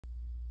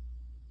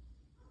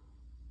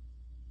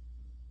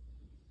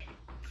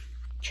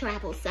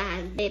travel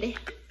size, baby.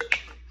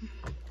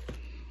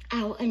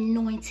 Our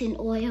anointing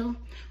oil.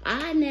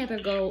 I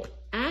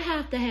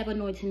have to have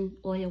anointing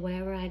oil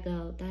wherever I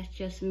go. That's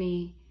just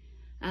me.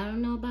 I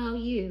don't know about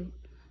you,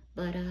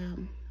 but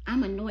I'm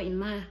anointing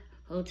my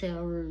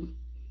hotel room.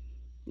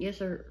 Yes,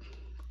 sir.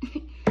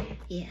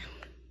 Yeah.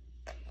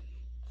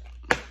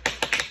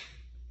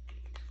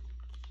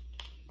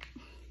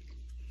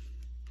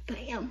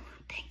 Bam.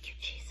 Thank you,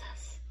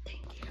 Jesus.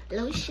 Thank you.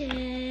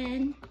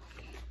 Lotion.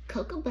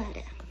 Cocoa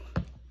butter.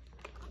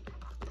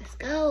 Let's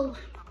go.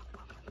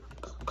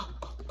 Go, go,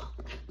 go, go.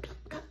 Go,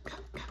 go, go,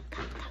 go,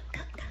 go,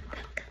 go, go,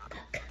 go,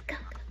 go, go,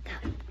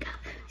 go, go.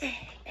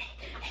 Hey, hey,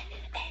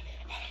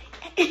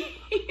 hey,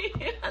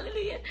 hey.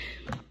 Hallelujah.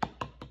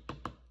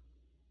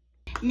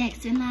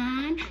 Next in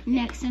line,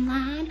 next in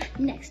line,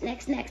 next in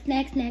line,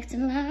 hey, next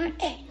in line,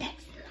 hey,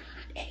 next.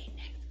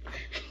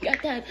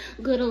 Got that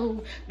good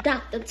old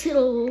Dr.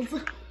 Tittles.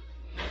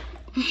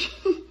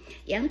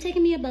 Yeah, I'm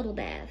taking me a bubble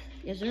bath.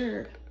 Yes,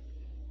 sir.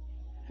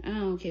 I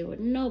don't care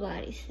what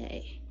nobody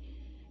say.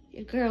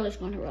 Your girl is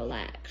gonna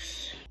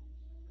relax.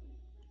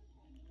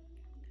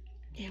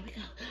 There we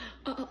go.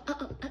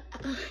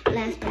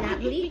 Last but not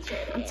least,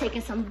 I'm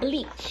taking some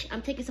bleach.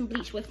 I'm taking some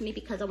bleach with me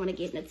because I want to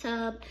get in the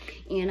tub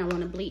and I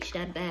want to bleach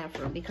that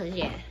bathroom because,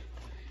 yeah,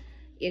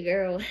 your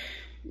girl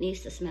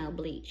needs to smell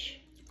bleach.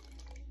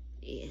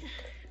 Yeah.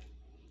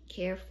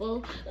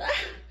 Careful.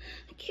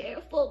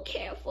 Careful,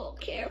 careful,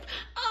 careful.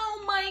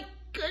 Oh my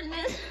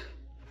goodness.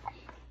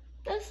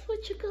 That's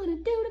what you're gonna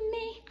do to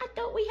me? I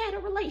thought we had a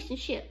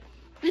relationship.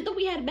 I thought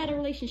we had a better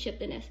relationship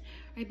than this.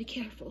 All right, be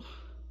careful.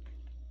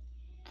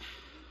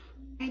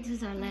 All right, this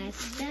is our last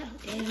step,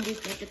 and we're good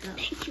to go.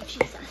 Thank you,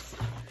 Jesus.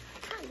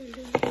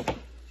 Hallelujah.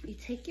 You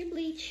take your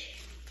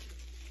bleach,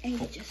 and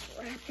you just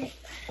wrap it.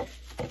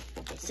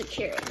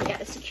 Secure it. You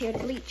gotta secure the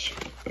bleach.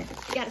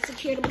 You gotta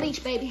secure the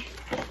bleach, baby.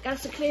 Gotta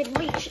secure the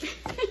bleach.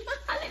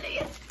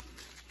 Hallelujah.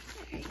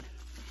 All right.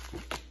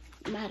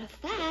 Matter of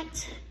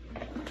fact,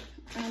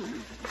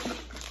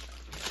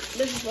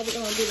 this is what we're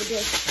gonna do with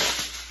this.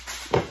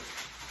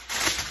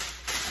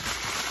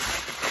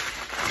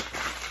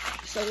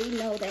 So we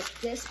know that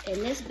this,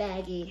 in this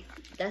baggie,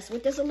 that's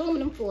what this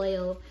aluminum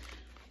foil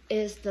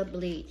is, the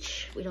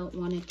bleach. We don't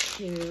want it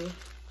to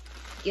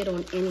get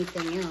on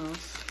anything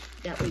else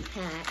that we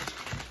packed.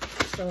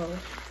 So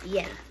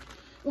yeah,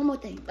 one more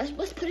thing.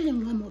 Let's put it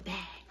in one more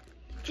bag,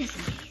 just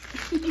in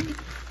case.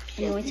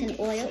 Anointing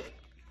oil.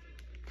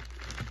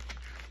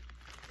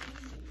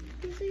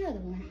 Where's the other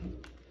one?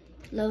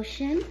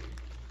 Lotion,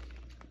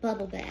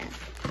 bubble bath.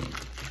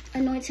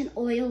 Anointing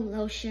oil,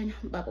 lotion,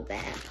 bubble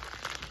bath.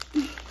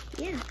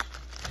 Yeah.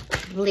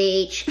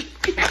 Bleach.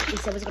 We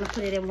said we was gonna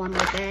put it in one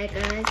more bag,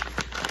 guys.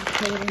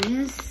 Put it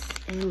in this,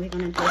 and we're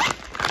gonna just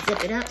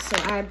zip it up so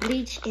our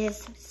bleach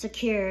is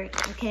secured.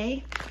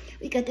 Okay,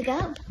 we good to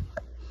go.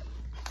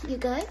 You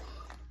good?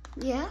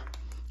 Yeah.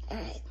 All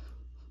right.